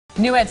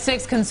New at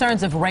 6,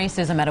 concerns of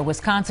racism at a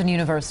Wisconsin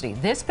university.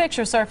 This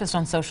picture surfaced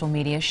on social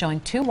media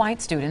showing 2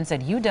 white students at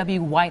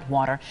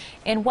UW-Whitewater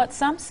in what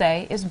some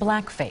say is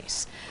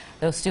blackface.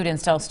 Those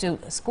students tell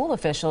school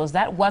officials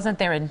that wasn't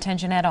their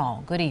intention at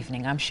all. Good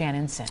evening, I'm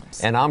Shannon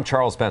Sims. And I'm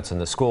Charles Benson.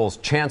 The school's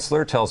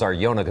chancellor tells our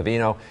Yona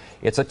Gavino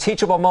it's a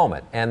teachable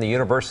moment and the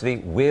university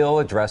will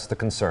address the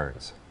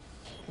concerns.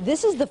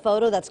 This is the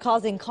photo that's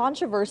causing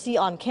controversy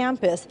on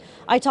campus.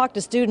 I talked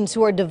to students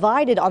who are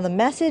divided on the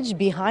message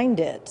behind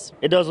it.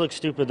 It does look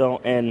stupid though,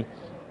 and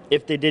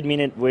if they did mean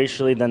it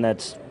racially, then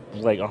that's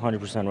like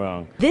 100%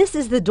 wrong. This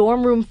is the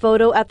dorm room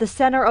photo at the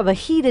center of a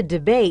heated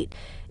debate.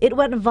 It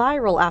went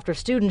viral after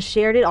students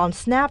shared it on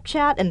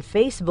Snapchat and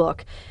Facebook.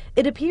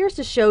 It appears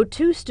to show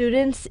 2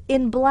 students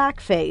in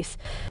blackface.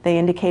 They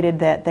indicated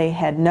that they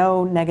had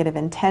no negative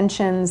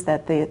intentions,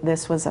 that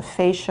this was a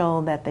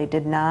facial, that they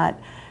did not.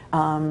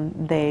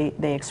 They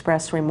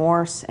expressed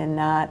remorse and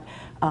not,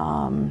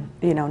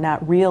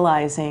 not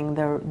realizing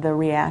the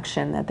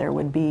reaction that there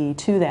would be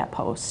to that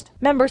post.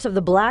 Members of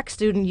the Black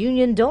Student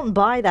Union don't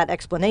buy that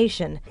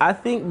explanation. I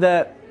think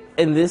that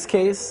in this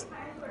case,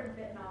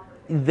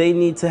 they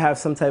need to have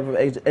some type of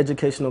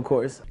educational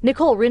course.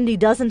 Nicole Rindy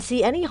doesn't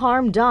see any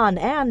harm done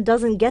and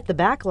doesn't get the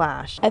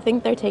backlash. I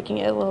think they're taking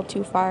it a little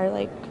too far.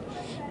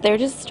 They're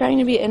just trying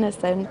to be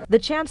innocent. The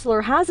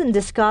chancellor hasn't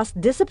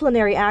discussed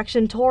disciplinary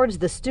action towards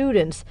the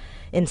students.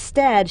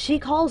 Instead, she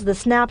calls the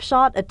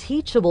snapshot a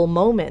teachable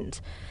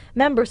moment.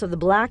 Members of the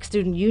Black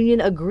Student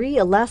Union agree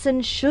a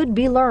lesson should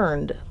be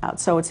learned.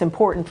 So it's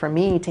important for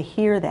me to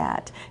hear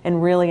that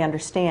and really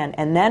understand,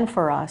 and then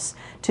for us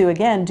to,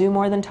 again, do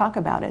more than talk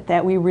about it,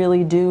 that we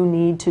really do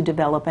need to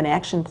develop an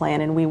action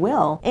plan, and we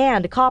will.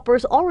 And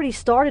Coppers already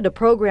started a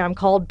program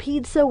called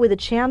Pizza with a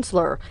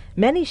Chancellor.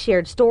 Many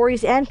shared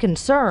stories and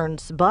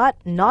concerns, but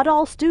not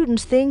all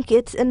students think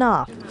it's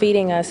enough.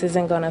 Feeding us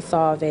isn't going to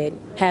solve it.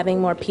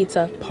 Having more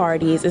pizza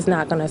parties is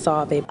not going to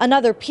solve it.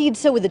 Another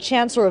Pizza with the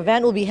Chancellor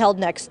event will be held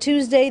next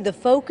Tuesday. The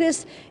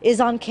focus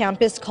is on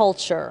campus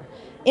culture.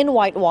 In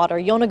Whitewater,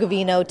 Yona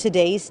Gavino,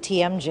 today's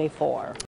TMJ4.